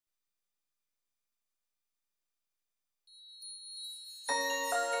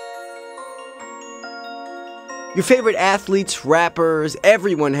Your favorite athletes, rappers,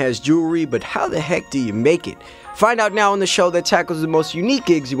 everyone has jewelry, but how the heck do you make it? Find out now on the show that tackles the most unique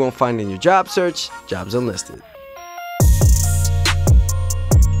gigs you won't find in your job search, Jobs Unlisted.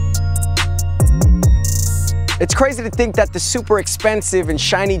 It's crazy to think that the super expensive and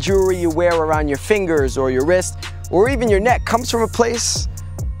shiny jewelry you wear around your fingers or your wrist or even your neck comes from a place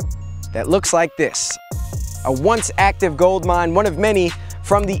that looks like this. A once active gold mine, one of many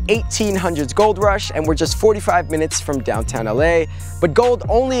from the 1800s gold rush, and we're just 45 minutes from downtown LA. But gold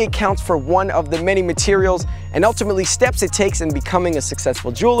only accounts for one of the many materials and ultimately steps it takes in becoming a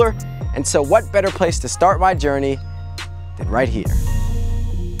successful jeweler. And so what better place to start my journey than right here.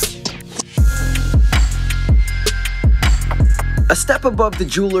 A step above the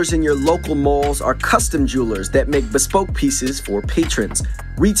jewelers in your local malls are custom jewelers that make bespoke pieces for patrons.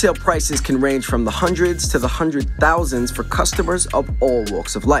 Retail prices can range from the hundreds to the $100,000s for customers of all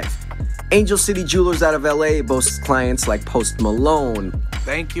walks of life. Angel City Jewelers out of LA boasts clients like Malone.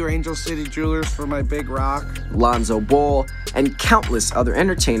 Thank you, Angel City Jewelers, for my big rock. Lonzo Ball, and countless other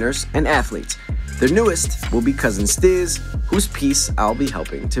entertainers and athletes. Their newest will be cousin Stizz, whose piece I'll be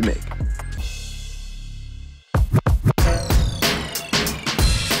helping to make.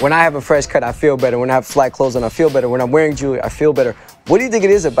 When I have a fresh cut, I feel better. When I have flight clothes on, I feel better. When I'm wearing jewelry, I feel better. What do you think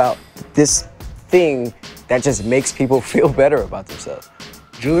it is about this thing that just makes people feel better about themselves?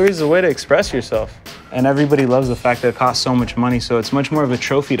 Jewelry is a way to express yourself. And everybody loves the fact that it costs so much money, so it's much more of a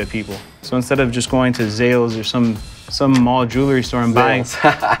trophy to people. So instead of just going to Zales or some mall jewelry store and buying,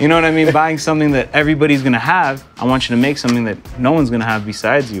 you know what I mean, buying something that everybody's gonna have, I want you to make something that no one's gonna have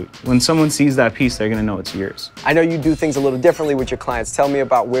besides you. When someone sees that piece, they're gonna know it's yours. I know you do things a little differently with your clients. Tell me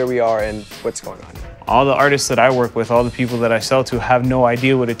about where we are and what's going on. All the artists that I work with, all the people that I sell to have no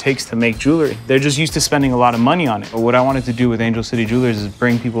idea what it takes to make jewelry. They're just used to spending a lot of money on it. But what I wanted to do with Angel City Jewelers is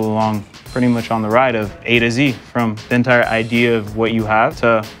bring people along pretty much on the ride of A to Z, from the entire idea of what you have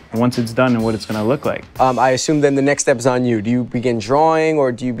to once it's done and what it's gonna look like. I assume then the next step is on you. Do you begin drawing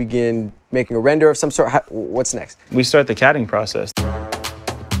or do you begin making a render of some sort? What's next? We start the CADing process.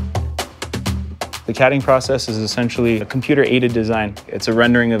 The CADing process is essentially a computer-aided design. It's a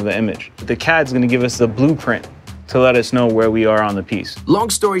rendering of the image. The CAD's gonna give us the blueprint to let us know where we are on the piece. Long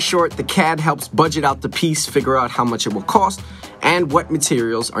story short, the CAD helps budget out the piece, figure out how much it will cost, and what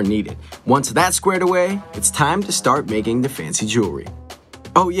materials are needed. Once that's squared away, it's time to start making the fancy jewelry.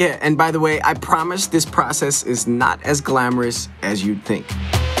 Oh yeah, and by the way, I promise this process is not as glamorous as you'd think.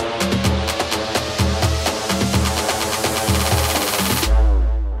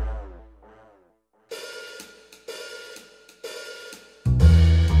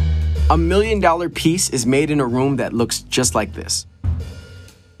 $1 million piece is made in a room that looks just like this.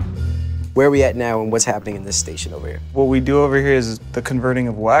 Where are we at now and what's happening in this station over here? What we do over here is the converting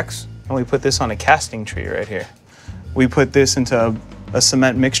of wax, and we put this on a casting tree right here. We put this into a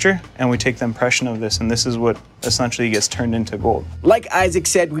cement mixture, and we take the impression of this, and this is what essentially gets turned into gold. Like Isaac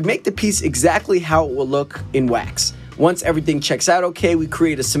said, we make the piece exactly how it will look in wax. Once everything checks out okay, we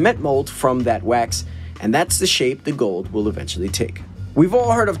create a cement mold from that wax, and that's the shape the gold will eventually take. We've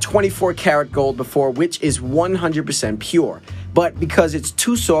all heard of 24 karat gold before, which is 100% pure. But because it's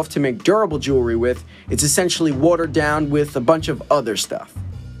too soft to make durable jewelry with, it's essentially watered down with a bunch of other stuff.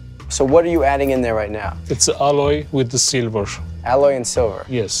 So what are you adding in there right now? It's alloy with the silver. Alloy and silver?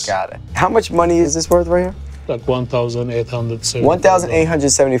 Yes. Got it. How much money is this worth right here? Like $1,875.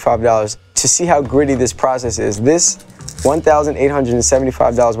 $1,875. To see how gritty this process is, this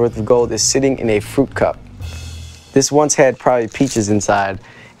 $1,875 worth of gold is sitting in a fruit cup. This once had probably peaches inside,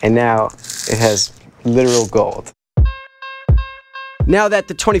 and now it has literal gold. Now that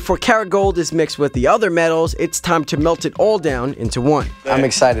the 24 karat gold is mixed with the other metals, it's time to melt it all down into one. I'm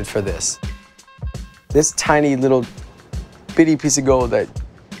excited for this. This tiny little bitty piece of gold that...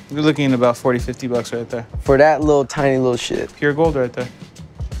 You're looking at about 40, 50 bucks right there. For that little tiny little shit. Pure gold right there.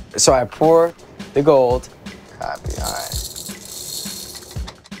 So I pour the gold. Copy, all right.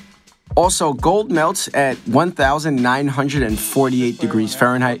 Also, gold melts at 1,948 degrees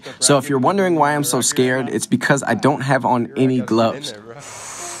Fahrenheit. So if you're wondering why I'm so scared, it's because I don't have on any gloves.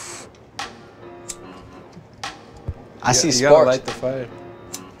 I see sparks. You gotta light the fire.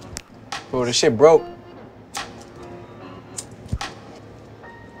 Oh, this shit broke.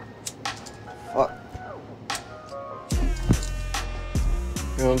 Fuck.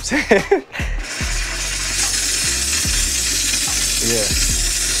 You know what I'm saying? Yeah.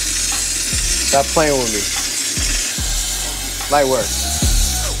 Stop playing with me. Light work.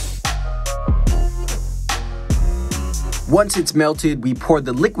 Once it's melted, we pour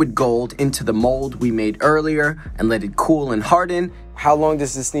the liquid gold into the mold we made earlier and let it cool and harden. How long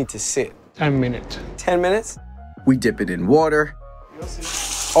does this need to sit? 10 minutes. 10 minutes? We dip it in water.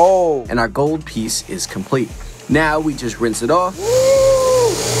 Oh, and our gold piece is complete. Now we just rinse it off.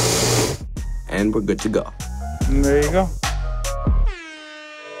 And we're good to go. And there you go.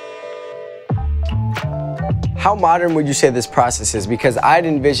 How modern would you say this process is? Because I'd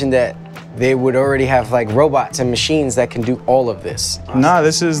envision that they would already have like robots and machines that can do all of this. Nah,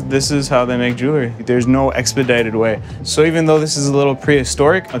 this is how they make jewelry. There's no expedited way. So even though this is a little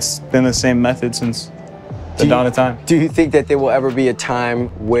prehistoric, it's been the same method since the dawn of time. Do you think that there will ever be a time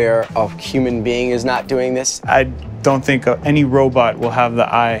where a human being is not doing this? I don't think any robot will have the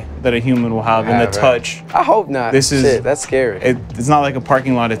eye that a human will have and the touch. I hope not. This is Shit, that's scary. It's not like a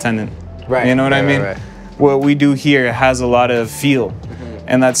parking lot attendant. Right. You know what I mean? Right. What we do here has a lot of feel.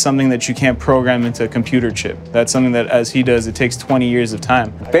 And that's something that you can't program into a computer chip. That's something that, as he does, it takes 20 years of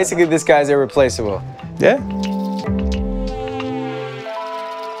time. Basically, this guy's irreplaceable. Yeah.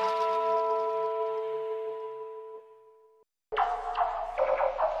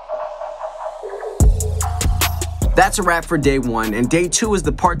 That's a wrap for day one, and day two is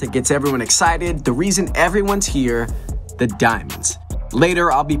the part that gets everyone excited, the reason everyone's here, the diamonds.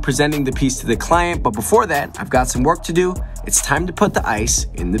 Later, I'll be presenting the piece to the client, but before that, I've got some work to do. It's time to put the ice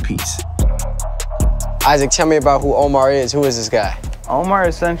in the piece. Isaac, tell me about who Omar is. Who is this guy? Omar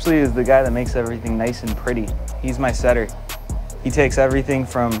essentially is the guy that makes everything nice and pretty. He's my setter. He takes everything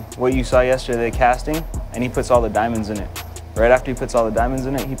from what you saw yesterday, casting, and he puts all the diamonds in it. Right after he puts all the diamonds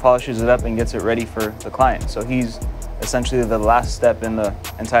in it, he polishes it up and gets it ready for the client. So he's essentially the last step in the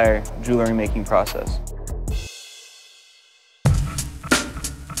entire jewelry making process.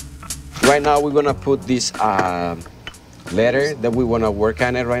 Right now, we're gonna put this letter that we wanna work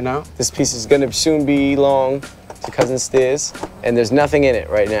on it right now. This piece is gonna soon be long to Cousin Stizz, and there's nothing in it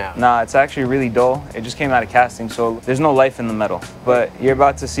right now. Nah, it's actually really dull. It just came out of casting, so there's no life in the metal. But you're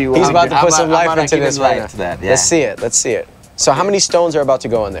about to see what He's about to put some life into give this it right life now. to that, yeah. Let's see it, let's see it. So how many stones are about to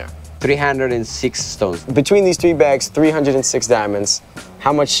go in there? 306 stones. Between these 3 bags, 306 diamonds.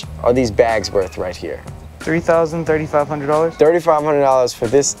 How much are these bags worth right here? $3,000, $3,500. $3,500 for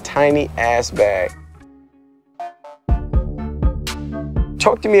this tiny ass bag.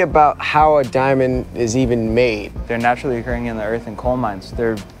 Talk to me about how a diamond is even made. They're naturally occurring in the earth and coal mines.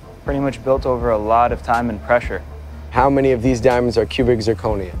 They're pretty much built over a lot of time and pressure. How many of these diamonds are cubic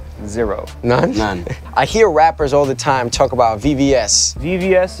zirconia? 0. None? None. I hear rappers all the time talk about VVS.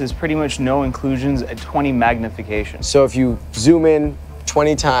 VVS is pretty much no inclusions at 20 magnification. So if you zoom in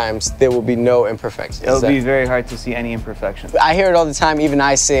 20 times, there will be no imperfections. It'll be very hard to see any imperfections. I hear it all the time, even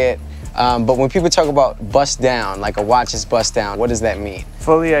I say it, but when people talk about bust down, like a watch is bust down, what does that mean?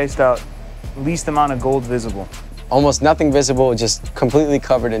 Fully iced out, least amount of gold visible. Almost nothing visible, just completely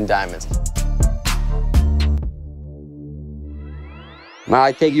covered in diamonds. Now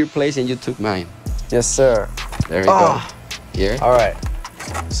I take your place and you took mine. Yes, sir. There we go. Here. All right,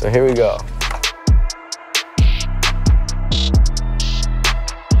 so here we go.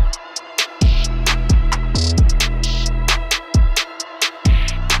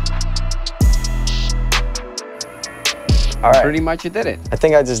 All right. Pretty much you did it. I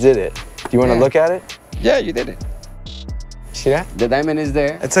think I just did it. Do you want to look at it? Yeah, you did it. See that? The diamond is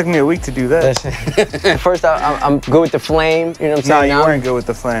there. It took me a week to do that. First, I'm good with the flame. You know what I'm No, saying? you Now weren't good with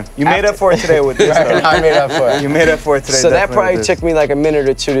the flame. You made up for it today with this, Right, though. I made up for it. You made up for it today. So that definitely probably with took me like a minute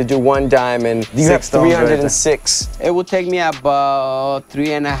or two to do one diamond. You have 6 stones right there. 306. It will take me about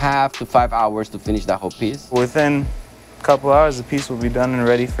 3.5 to 5 hours to finish that whole piece. Within a couple hours, the piece will be done and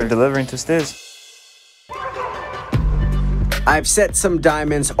ready for delivering to Stizz. I've set some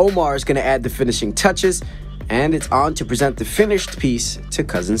diamonds. Omar is gonna add the finishing touches, and it's on to present the finished piece to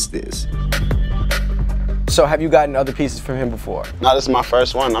Cousin Stizz. So have you gotten other pieces from him before? No, this is my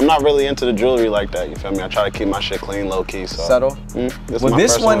first one. I'm not really into the jewelry like that, you feel me? I try to keep my shit clean, low-key, so. Subtle? Well,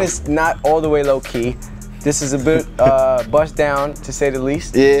 this one is not all the way low-key. This is a bit bust down, to say the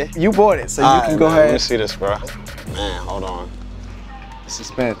least. Yeah. You bought it, so you can go ahead. Let me see this, bro. Man, hold on.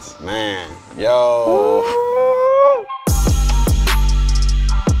 Suspense. Man, yo.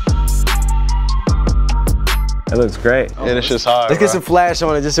 It looks great. Yeah, this shit's hard, Let's get bro. some flash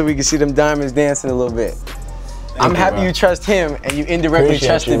on it just so we can see them diamonds dancing a little bit. I'm happy you trust him and you indirectly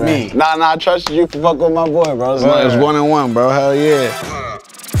trusted me. Nah, I trusted you for fuck with my boy, bro. It's 1-on-1, bro. Hell yeah.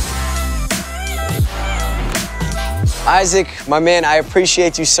 Isaac, my man, I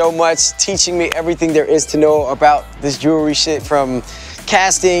appreciate you so much teaching me everything there is to know about this jewelry shit, from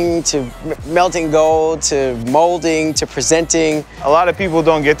casting to melting gold to molding to presenting. A lot of people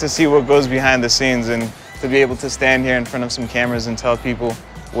don't get to see what goes behind the scenes, and to be able to stand here in front of some cameras and tell people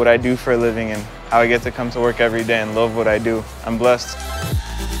what I do for a living and how I get to come to work every day and love what I do, I'm blessed.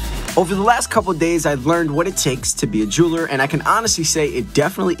 Over the last couple days, I've learned what it takes to be a jeweler, and I can honestly say it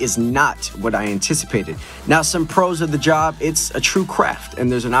definitely is not what I anticipated. Now, some pros of the job, it's a true craft, and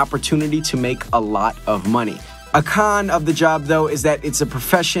there's an opportunity to make a lot of money. A con of the job, though, is that it's a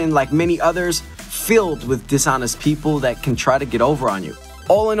profession, like many others, filled with dishonest people that can try to get over on you.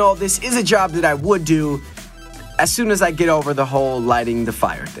 All in all, this is a job that I would do as soon as I get over the whole lighting the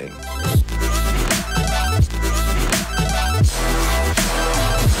fire thing.